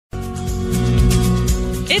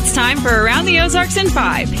It's time for Around the Ozarks in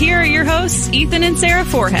 5. Here are your hosts, Ethan and Sarah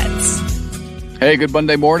Foreheads. Hey, good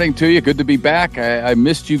Monday morning to you. Good to be back. I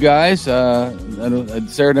missed you guys.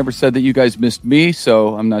 Sarah never said that you guys missed me,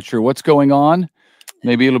 so I'm not sure what's going on.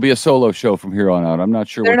 Maybe it'll be a solo show from here on out. I'm not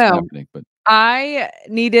sure what's happening. But I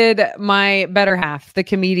needed my better half, the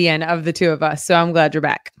comedian of the two of us, so I'm glad you're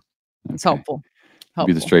back. It's helpful.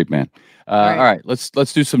 Be the straight man. All right, let's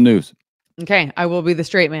do some news. Okay, I will be the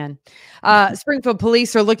straight man. Springfield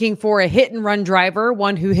police are looking for a hit-and-run driver,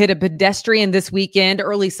 one who hit a pedestrian this weekend,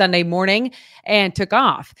 early Sunday morning, and took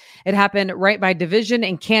off. It happened right by Division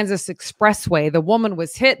and Kansas Expressway. The woman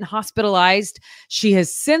was hit and hospitalized. She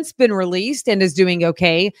has since been released and is doing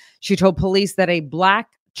okay. She told police that a black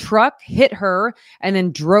truck hit her and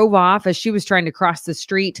then drove off as she was trying to cross the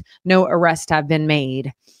street. No arrests have been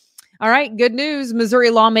made. All right, good news. Missouri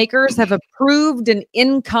lawmakers have approved an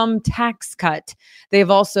income tax cut. They've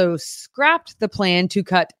also scrapped the plan to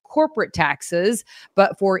cut corporate taxes,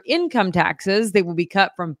 but for income taxes, they will be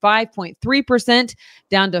cut from 5.3%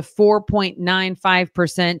 down to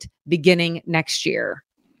 4.95% beginning next year.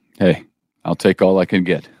 Hey, I'll take all I can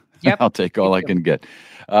get. Yep. I'll take all I can get.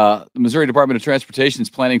 The Missouri Department of Transportation is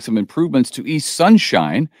planning some improvements to East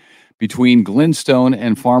Sunshine between Glenstone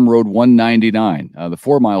and Farm Road 199. The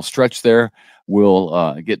 4-mile stretch there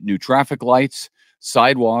will get new traffic lights,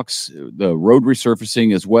 sidewalks, the road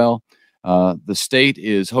resurfacing as well. The state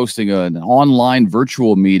is hosting an online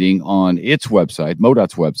virtual meeting on its website,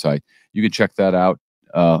 MoDOT's website. You can check that out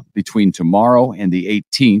between tomorrow and the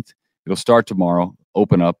 18th. It'll start tomorrow,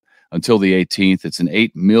 open up until the 18th. It's an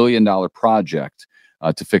 $8 million project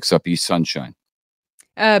to fix up East Sunshine.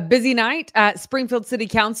 Busy night at Springfield City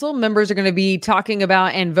Council. Members are going to be talking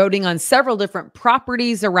about and voting on several different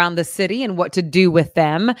properties around the city and what to do with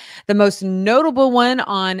them. The most notable one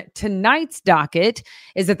on tonight's docket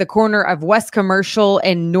is at the corner of West Commercial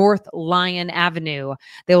and North Lyon Avenue.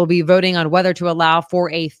 They will be voting on whether to allow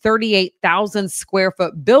for a 38,000 square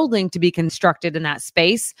foot building to be constructed in that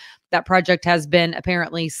space. That project has been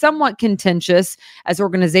apparently somewhat contentious as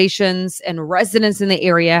organizations and residents in the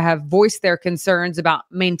area have voiced their concerns about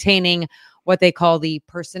maintaining what they call the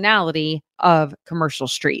personality of Commercial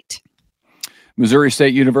Street. Missouri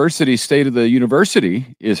State University's State of the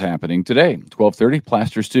University is happening today. 12:30,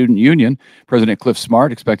 Plaster Student Union. President Cliff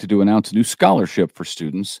Smart expected to announce a new scholarship for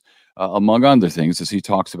students, among other things, as he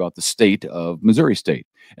talks about the state of Missouri State.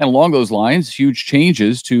 And along those lines, huge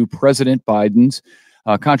changes to President Biden's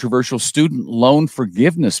controversial student loan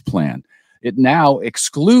forgiveness plan. It now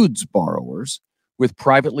excludes borrowers with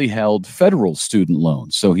privately held federal student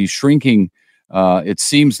loans. So he's shrinking, it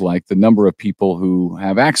seems like, the number of people who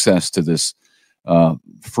have access to this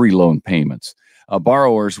free loan payments.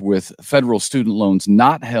 Borrowers with federal student loans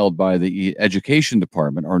not held by the Education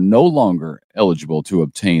Department are no longer eligible to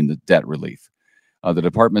obtain the debt relief. The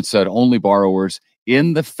department said only borrowers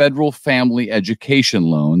in the Federal Family Education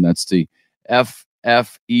Loan, that's the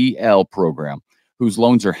FFEL program, whose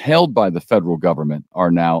loans are held by the federal government,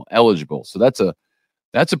 are now eligible. So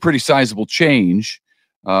that's a pretty sizable change.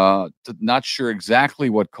 Not sure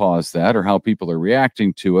exactly what caused that or how people are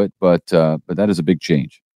reacting to it, but that is a big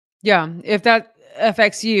change. Yeah, if that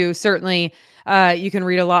affects you, certainly you can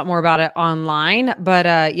read a lot more about it online. But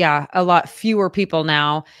a lot fewer people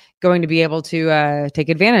now going to be able to take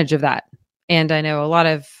advantage of that. And I know a lot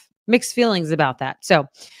of mixed feelings about that. So,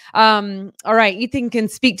 all right, Ethan can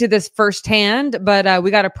speak to this firsthand, but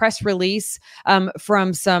we got a press release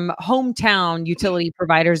from some hometown utility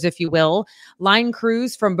providers, if you will. Line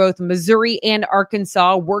crews from both Missouri and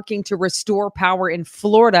Arkansas working to restore power in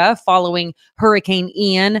Florida following Hurricane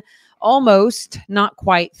Ian. Almost, not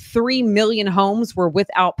quite, 3 million homes were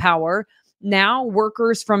without power. Now,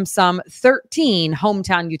 workers from some 13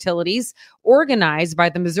 hometown utilities organized by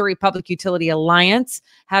the Missouri Public Utility Alliance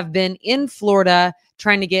have been in Florida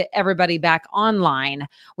trying to get everybody back online.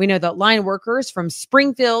 We know that line workers from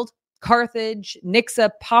Springfield, Carthage, Nixa,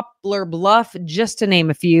 Poplar Bluff, just to name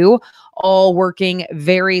a few, all working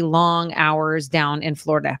very long hours down in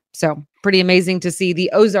Florida. So pretty amazing to see the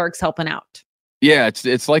Ozarks helping out. Yeah,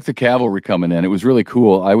 it's like the cavalry coming in. It was really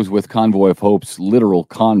cool. I was with Convoy of Hope's literal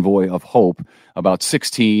Convoy of Hope, about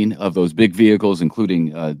 16 of those big vehicles, including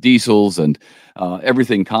diesels and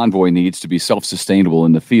everything Convoy needs to be self-sustainable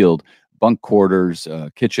in the field, bunk quarters,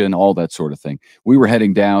 kitchen, all that sort of thing. We were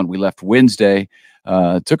heading down. We left Wednesday.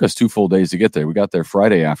 It took us 2 full days to get there. We got there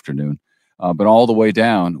Friday afternoon. But all the way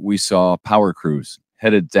down, we saw power crews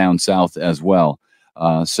headed down south as well.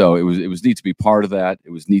 So it was neat to be part of that. It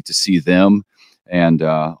was neat to see them and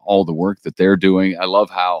all the work that they're doing. I love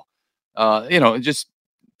how, just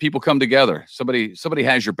people come together. Somebody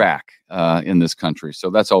has your back in this country. So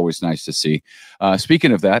that's always nice to see.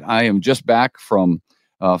 Speaking of that, I am just back from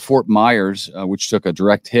Fort Myers, which took a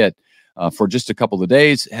direct hit for just a couple of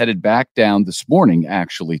days, headed back down this morning,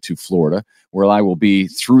 actually, to Florida, where I will be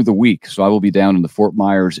through the week. So I will be down in the Fort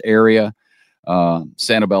Myers area,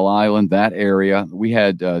 Sanibel Island, that area. We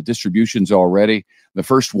had distributions already. The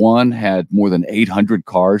first one had more than 800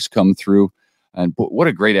 cars come through. And what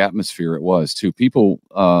a great atmosphere it was, too. People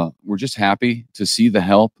were just happy to see the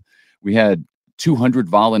help. We had 200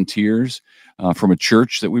 volunteers from a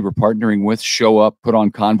church that we were partnering with show up, put on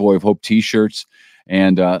Convoy of Hope T-shirts,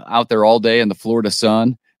 and out there all day in the Florida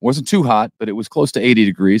sun. It wasn't too hot, but it was close to 80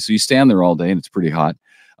 degrees. So you stand there all day, and it's pretty hot,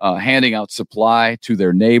 handing out supply to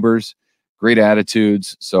their neighbors. Great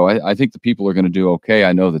attitudes. So I think the people are going to do okay.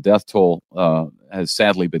 I know the death toll has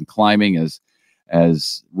sadly been climbing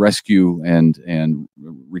as rescue and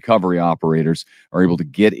recovery operators are able to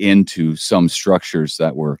get into some structures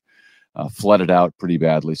that were flooded out pretty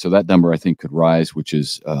badly. So that number, I think, could rise, which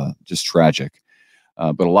is just tragic.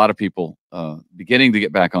 But a lot of people beginning to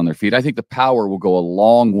get back on their feet. I think the power will go a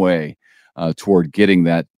long way toward getting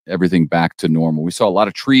that everything back to normal. We saw a lot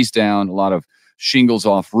of trees down, a lot of shingles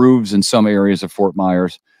off roofs in some areas of Fort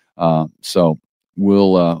Myers. So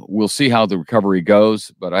we'll see how the recovery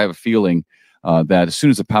goes. But I have a feeling that as soon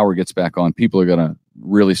as the power gets back on, people are going to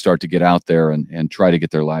really start to get out there and try to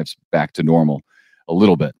get their lives back to normal a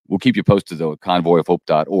little bit. We'll keep you posted, though, at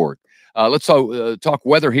convoyofhope.org. Let's talk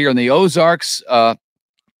weather here in the Ozarks.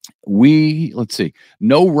 Let's see,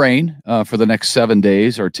 no rain for the next 7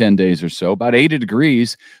 days or 10 days or so, about 80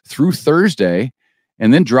 degrees through Thursday,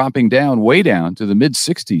 and then dropping down, way down to the mid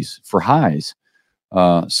 60s for highs.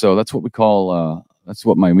 So that's what we call, that's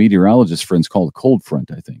what my meteorologist friends call a cold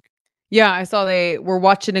front, I think. Yeah, I saw they were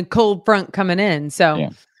watching a cold front coming in. So,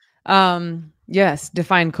 yes,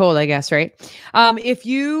 define cold, I guess, right? If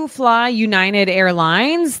you fly United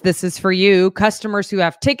Airlines, this is for you. Customers who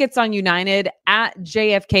have tickets on United at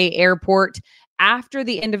JFK Airport after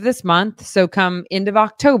the end of this month, so come end of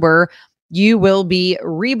October, you will be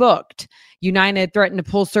rebooked. United threatened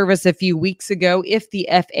to pull service a few weeks ago if the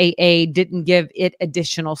FAA didn't give it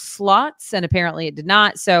additional slots, and apparently it did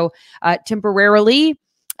not. So temporarily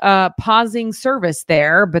pausing service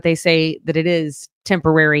there, but they say that it is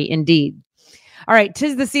temporary indeed. All right,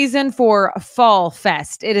 'tis the season for Fall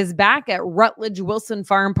Fest. It is back at Rutledge Wilson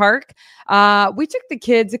Farm Park. We took the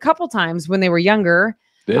kids a couple times when they were younger.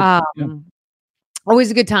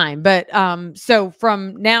 Always a good time. But so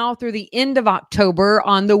from now through the end of October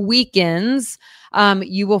on the weekends,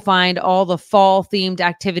 you will find all the fall themed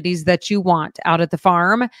activities that you want out at the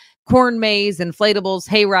farm. Corn maze, inflatables,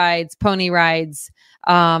 hay rides, pony rides,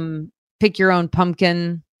 pick your own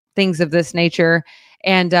pumpkin, things of this nature.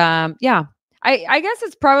 And I guess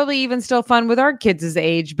it's probably even still fun with our kids'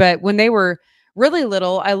 age, but when they were really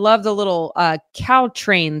little, I love the little cow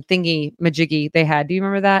train thingy majiggy they had. Do you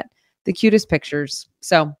remember that? The cutest pictures.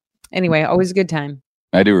 So anyway, always a good time.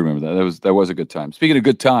 I do remember that. That was a good time. Speaking of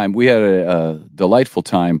good time, we had a delightful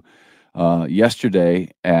time yesterday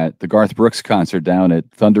at the Garth Brooks concert down at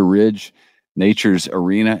Thunder Ridge Nature's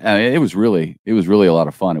Arena. It was really a lot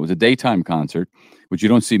of fun. It was a daytime concert, which you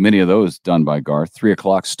don't see many of those done by Garth.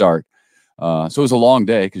 3:00 start. So it was a long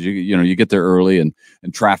day because you get there early and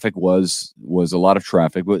traffic was a lot of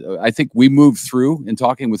traffic. But I think we moved through, in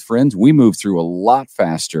talking with friends, we moved through a lot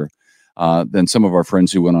faster than some of our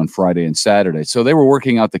friends who went on Friday and Saturday. So they were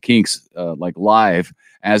working out the kinks like live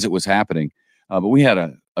as it was happening. But we had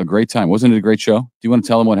a great time. Wasn't it a great show? Do you want to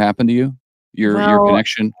tell them what happened to you? Your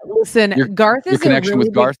connection? Listen, Garth is your connection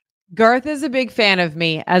with Garth? Garth is a big fan of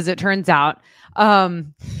me, as it turns out.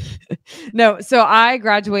 No, so I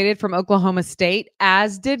graduated from Oklahoma State,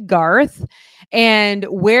 as did Garth. And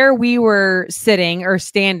where we were sitting, or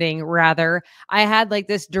standing rather, I had like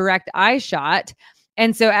this direct eye shot.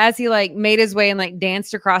 And so as he like made his way and like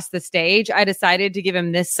danced across the stage, I decided to give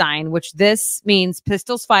him this sign, which this means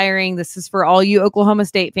pistols firing. This is for all you Oklahoma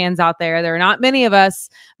State fans out there. There are not many of us.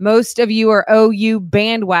 Most of you are OU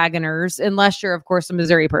bandwagoners, unless you're, of course, a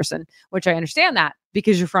Missouri person, which I understand that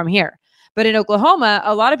because you're from here. But in Oklahoma,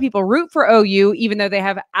 a lot of people root for OU, even though they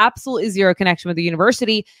have absolutely zero connection with the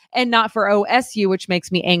university, and not for OSU, which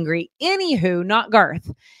makes me angry. Anywho, not Garth.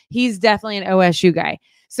 He's definitely an OSU guy.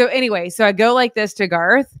 So anyway, so I go like this to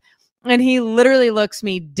Garth, and he literally looks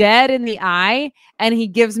me dead in the eye, and he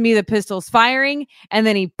gives me the pistols firing, and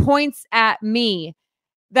then he points at me.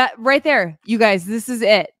 That right there, you guys, this is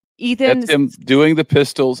it. Ethan. That's him doing the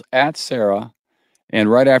pistols at Sarah. And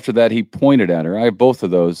right after that, he pointed at her. I have both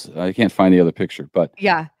of those. I can't find the other picture, but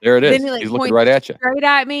Yeah. there it is. Then he, like, He's looking points right at you. straight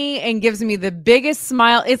at me and gives me the biggest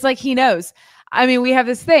smile. It's like he knows. I mean, we have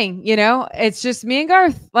this thing, it's just me and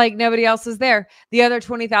Garth, like nobody else is there. The other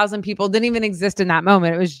 20,000 people didn't even exist in that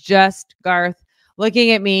moment. It was just Garth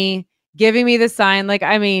looking at me, giving me the sign. Like,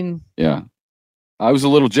 I mean, yeah, I was a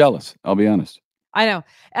little jealous. I'll be honest. I know.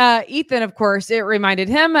 Ethan, of course, it reminded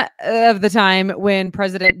him of the time when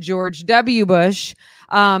President George W. Bush,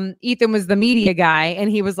 Ethan was the media guy, and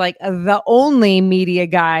he was like the only media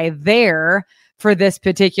guy there for this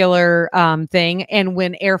particular thing. And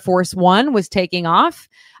when Air Force One was taking off,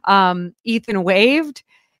 Ethan waved,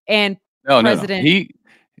 and President.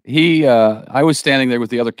 No. I was standing there with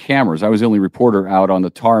the other cameras. I was the only reporter out on the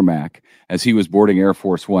tarmac as he was boarding Air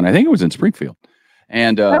Force One. I think it was in Springfield.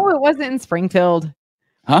 And no, it wasn't in Springfield.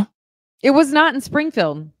 Huh? It was not in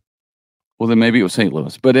Springfield. Well, then maybe it was St.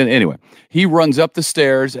 Louis. But anyway, he runs up the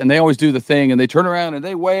stairs, and they always do the thing, and they turn around and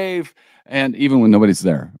they wave. And even when nobody's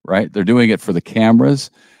there, right? They're doing it for the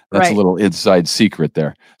cameras. That's Right. a little inside secret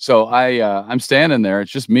there. So I'm standing there.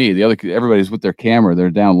 It's just me. Everybody's with their camera. They're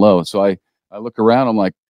down low. So I look around. I'm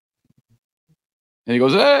like, and he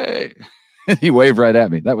goes, "Hey!" He waved right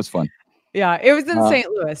at me. That was fun. Yeah, it was in St.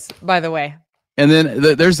 Louis, by the way. And then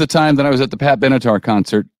there's the time that I was at the Pat Benatar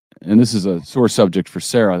concert, and this is a sore subject for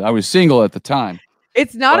Sarah. I was single at the time.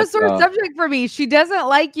 It's not a sore subject for me. She doesn't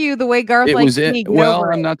like you the way Garth likes me. Well,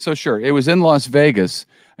 I'm not so sure. It was in Las Vegas,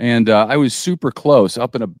 and I was super close,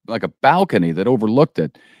 up in a balcony that overlooked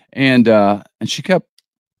it, and she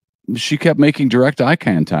kept making direct eye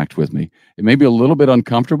contact with me. It made me a little bit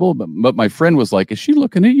uncomfortable, but my friend was like, "Is she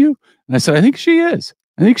looking at you?" And I said, "I think she is.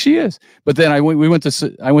 I think she is." But then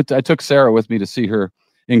I took Sarah with me to see her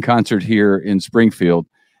in concert here in Springfield,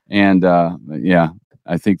 and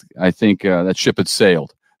I think that ship had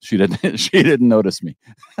sailed. She didn't notice me.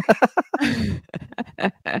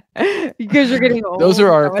 Because you're getting old. Those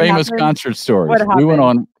are our famous concert stories. We went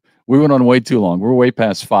on way too long. We're way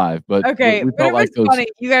past 5, but okay, we felt like those. Funny.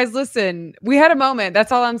 You guys, listen. We had a moment.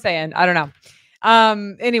 That's all I'm saying. I don't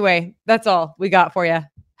know. Anyway, that's all we got for you.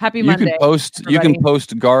 Happy Monday. You can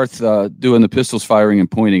post Garth doing the pistols firing and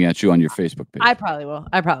pointing at you on your Facebook page. I probably will.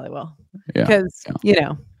 Yeah. Because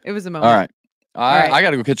it was a moment. All right. I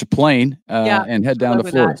got to go catch a plane and head down to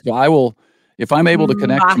Florida. That. So I will, if I'm able to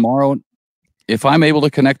connect tomorrow. If I'm able to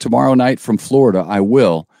connect tomorrow night from Florida, I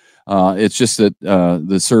will. It's just that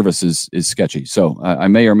the service is sketchy. So I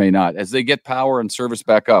may or may not. As they get power and service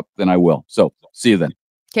back up, then I will. So see you then.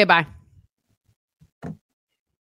 Okay, bye.